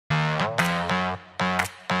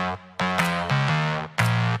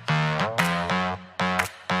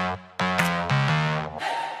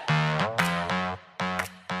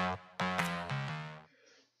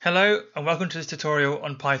Hello and welcome to this tutorial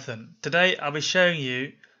on Python. Today I'll be showing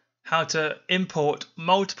you how to import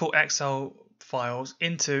multiple Excel files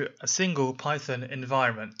into a single Python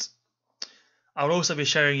environment. I'll also be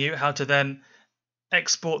showing you how to then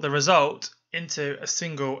export the result into a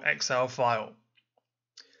single Excel file.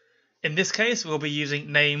 In this case we'll be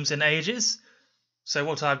using names and ages. So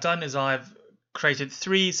what I've done is I've created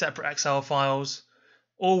 3 separate Excel files,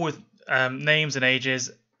 all with names and ages,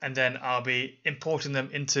 and then I'll be importing them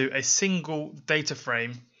into a single data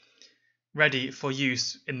frame ready for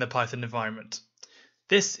use in the Python environment.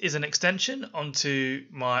 This is an extension onto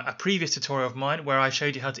a previous tutorial of mine where I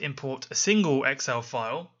showed you how to import a single Excel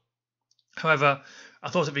file. However, I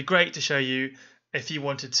thought it'd be great to show you if you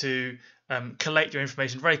wanted to collate your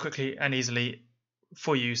information very quickly and easily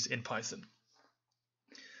for use in Python.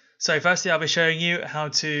 So firstly, I'll be showing you how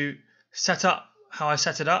to how I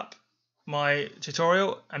set it up, my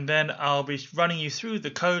tutorial, and then I'll be running you through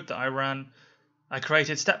the code that I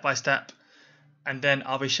created step by step, and then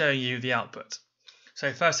I'll be showing you the output.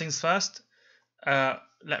 So first things first,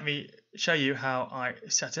 let me show you how I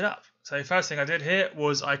set it up. So first thing I did here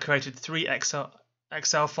was I created 3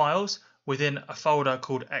 Excel files within a folder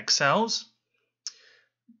called Excels.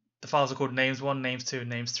 The files are called names1, names2,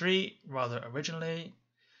 and names3 rather originally.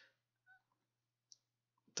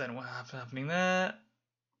 Don't know what's happening there.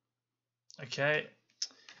 Okay,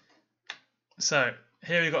 so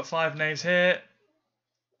here we've got 5 names here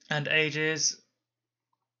and ages,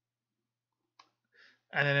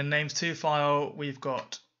 and in the names2 file we've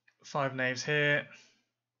got 5 names here,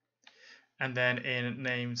 and then in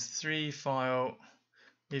names3 file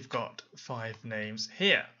we've got 5 names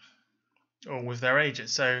here, all with their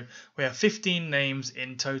ages. So we have 15 names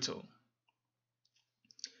in total.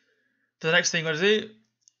 The next thing we're going to do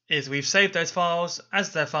is we've saved those files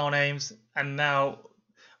as their file names, and now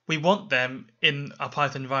we want them in our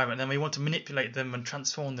Python environment, and we want to manipulate them and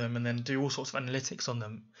transform them and then do all sorts of analytics on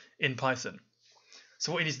them in Python.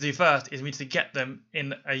 So what we need to do first is we need to get them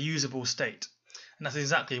in a usable state, and that's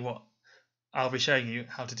exactly what I'll be showing you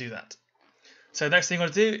how to do that. So the next thing I'm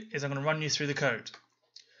going to do is I'm going to run you through the code.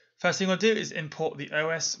 First thing I'm going to do is import the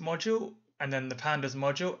OS module and then the pandas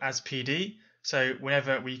module as PD. So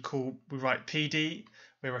whenever we write PD,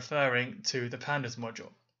 we're referring to the pandas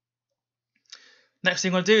module. Next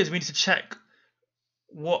thing we'll do is we need to check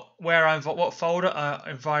what folder our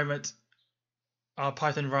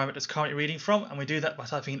Python environment is currently reading from, and we do that by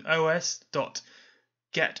typing in os.getCwd,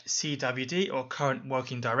 or current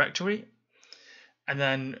working directory, and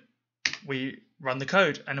then we run the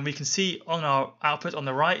code, and we can see on our output on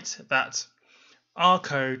the right that our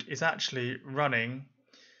code is actually running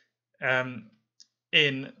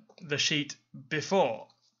in the sheet before.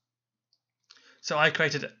 So I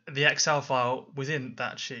created the Excel file within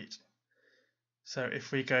that sheet. So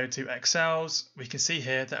if we go to Excels, we can see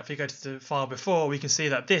here that if we go to the file before, we can see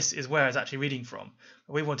that this is where it's actually reading from.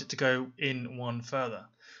 We want it to go in one further.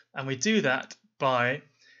 And we do that by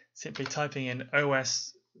simply typing in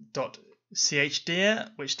os.chdir,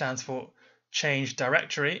 which stands for change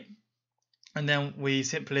directory. And then we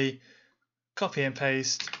simply copy and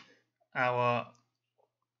paste our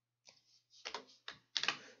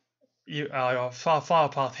file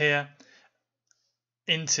path here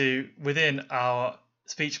within our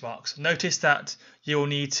speech marks. Notice that you'll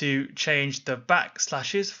need to change the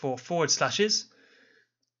backslashes for forward slashes,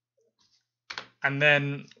 and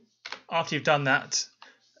then after you've done that,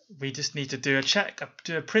 we just need to do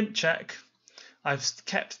a print check. I've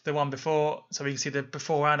kept the one before so we can see the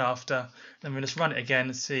before and after, and we'll just run it again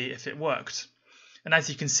and see if it worked. And as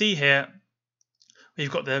you can see here,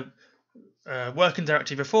 we've got the working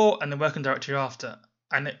directory before and the working directory after,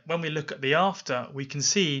 and when we look at the after, we can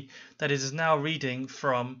see that it is now reading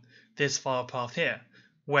from this file path here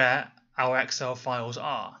where our Excel files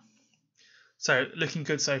are. So looking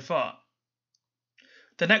good so far.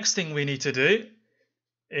 The next thing we need to do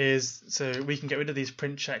is, so we can get rid of these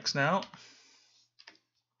print checks now.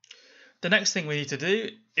 The next thing we need to do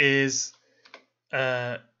is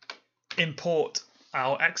import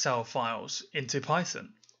our Excel files into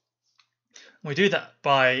Python. We do that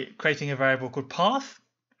by creating a variable called path,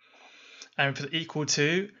 and we put equal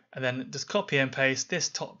to, and then just copy and paste this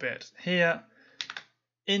top bit here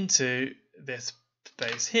into this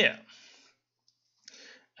space here.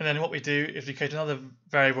 And then what we do is we create another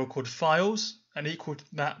variable called files and equal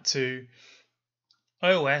that to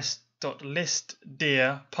os.listdir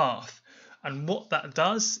path. And what that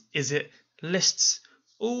does is it lists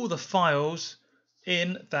all the files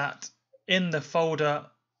in the folder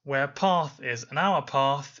where path is, and our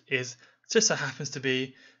path is just so happens to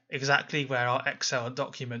be exactly where our Excel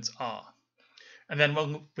documents are. And then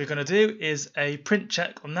what we're going to do is a print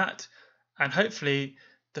check on that, and hopefully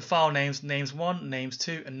the file names names1,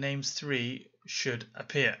 names2 and names3 should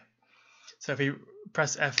appear. So if we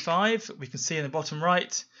press F5, we can see in the bottom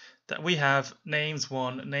right that we have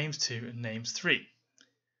names1, names2 and names3.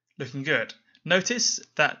 Looking good. Notice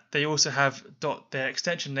that they also have their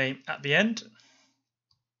extension name at the end.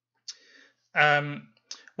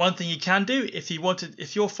 One thing you can do,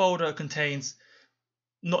 if your folder contains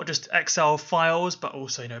not just Excel files, but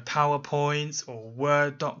also PowerPoints or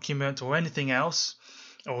Word document or anything else,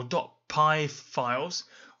 or .py files,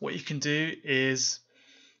 what you can do is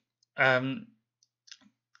you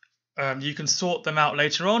can sort them out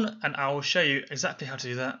later on, and I will show you exactly how to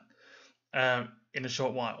do that in a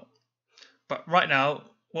short while. But right now,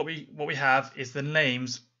 what we have is the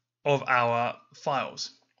names of our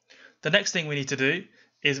files. The next thing we need to do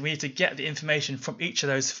is we need to get the information from each of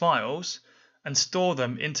those files and store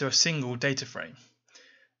them into a single data frame.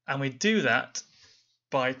 And we do that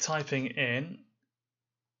by creating a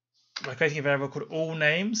variable called all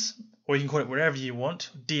names, or you can call it whatever you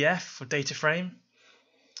want, df for data frame.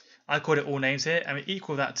 I call it all names here, and we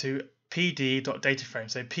equal that to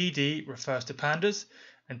pd.dataframe. So pd refers to pandas,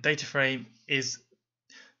 and data frame is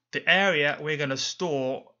the area we're going to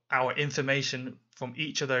store our information from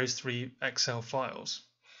each of those 3 Excel files.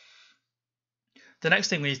 The next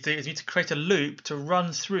thing we need to do is we need to create a loop to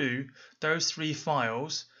run through those 3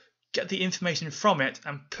 files, get the information from it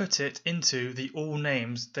and put it into the all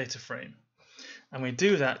names data frame. And we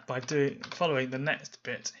do that by following the next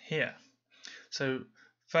bit here. So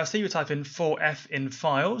firstly we type in for f in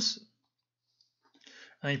files,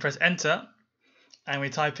 and then you press enter, and we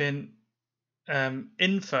type in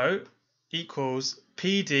info equals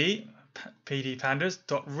pd pandas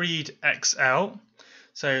dot read xl.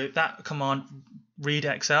 So that command read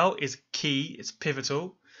xl is key, it's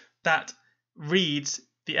pivotal. That reads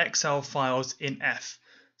the Excel files in F.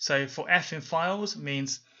 So for F in files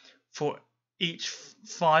means for each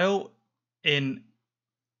file in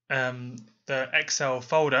the Excel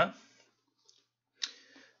folder,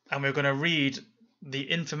 and we're going to read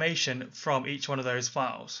the information from each one of those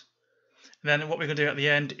files. And then what we're going to do at the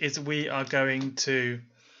end is we are going to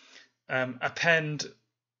append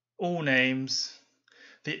all names,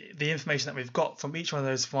 the information that we've got from each one of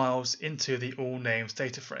those files into the all names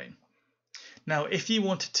data frame. Now, if you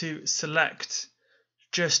wanted to select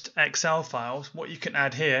just Excel files, what you can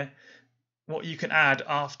add here, what you can add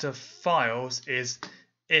after files is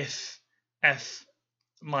if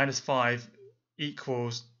f-5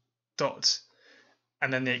 equals dot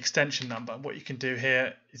and then the extension number. What you can do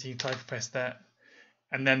here is you can press that,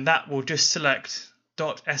 and then that will just select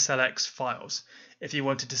 .slx files. If you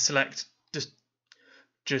wanted to select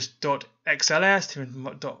just .xls to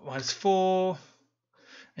 -4,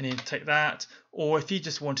 and you take that, or if you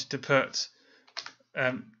just wanted to put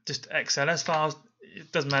just XLS files, it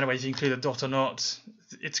doesn't matter whether you include a dot or not,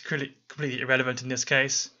 it's completely irrelevant in this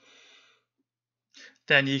case.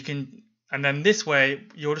 Then you can, and then this way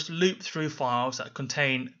you'll just loop through files that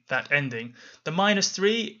contain that ending. The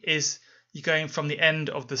 -3 is you're going from the end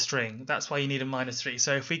of the string. That's why you need a -3.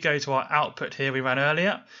 So if we go to our output here we ran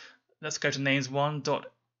earlier, let's go to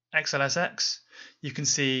names1.xlsx, you can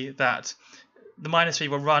see that the -3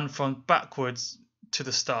 will run from backwards to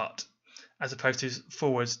the start as opposed to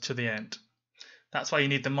forwards to the end. That's why you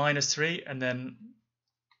need the -3, and then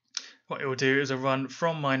what it will do is it'll run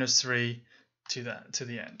from -3 to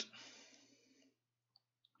the end.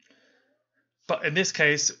 But in this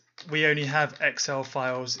case we only have Excel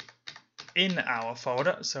files in our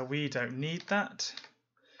folder, so we don't need that.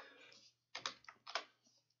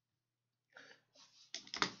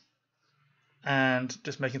 And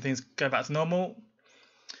just making things go back to normal.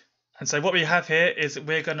 And so what we have here is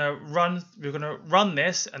we're going to run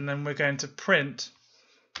this, and then we're going to print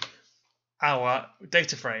our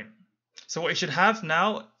data frame. So what you should have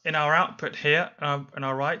now in our output here on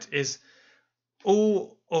our right is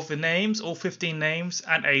all of the names, all 15 names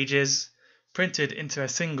and ages printed into a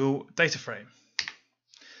single data frame.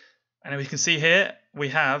 And we can see here we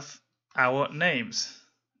have our names.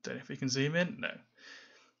 Don't know if we can zoom in. No.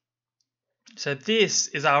 So this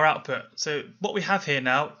is our output. So what we have here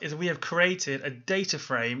now is we have created a data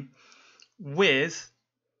frame with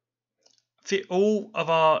all of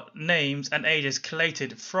our names and ages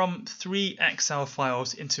collated from 3 Excel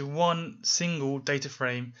files into one single data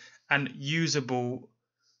frame and usable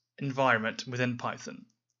environment within Python.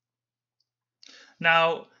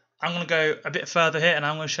 Now I'm going to go a bit further here, and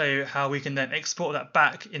I'm going to show you how we can then export that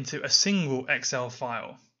back into a single Excel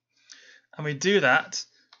file. And we do that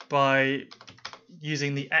by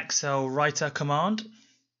using the Excel writer command,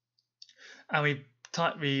 and we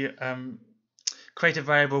create a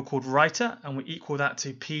variable called writer, and we equal that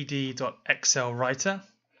to pd.excelWriter.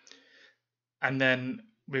 And then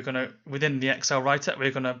we're going to, within the Excel writer,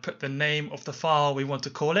 we're going to put the name of the file we want to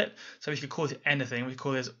call it. So we could call it anything. We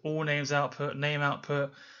call this all names output, name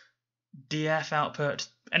output, df output,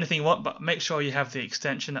 anything you want, but make sure you have the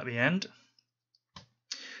extension at the end.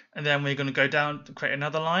 And then we're going to go down to create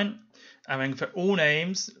another line, and we're going to put all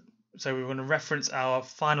names. So we're going to reference our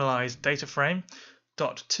finalized data frame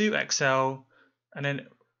dot to Excel, and then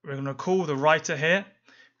we're going to call the writer here,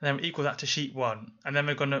 and then we equal that to sheet 1, and then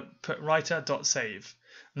we're going to put writer.save.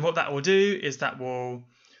 And what that will do is that will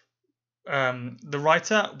the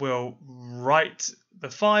writer will write the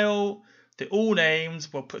file, the all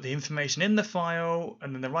names will put the information in the file,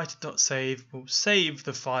 and then the writer.save will save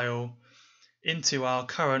the file into our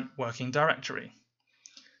current working directory.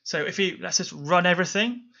 So let's just run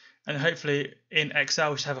everything, and hopefully in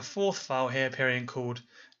Excel we should have a fourth file here appearing called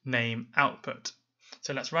name output.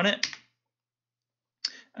 So let's run it,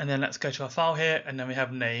 and then let's go to our file here, and then we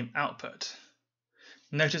have name output.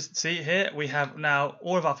 Notice, see here, we have now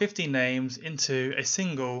all of our 15 names into a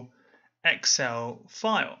single Excel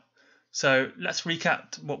file. So let's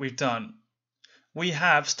recap what we've done. We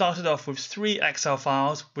have started off with 3 Excel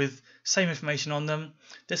files with same information on them.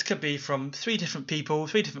 This could be from 3 different people,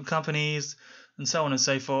 3 different companies, and so on and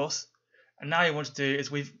so forth. And now what we want to do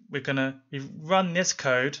is we've run this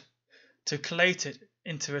code to collate it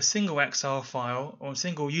into a single Excel file or a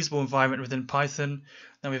single usable environment within Python.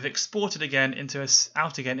 Then we've exported again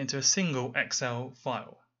out again into a single Excel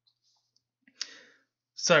file.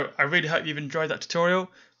 So I really hope you've enjoyed that tutorial.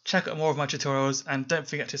 Check out more of my tutorials and don't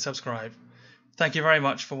forget to subscribe. Thank you very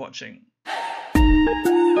much for watching.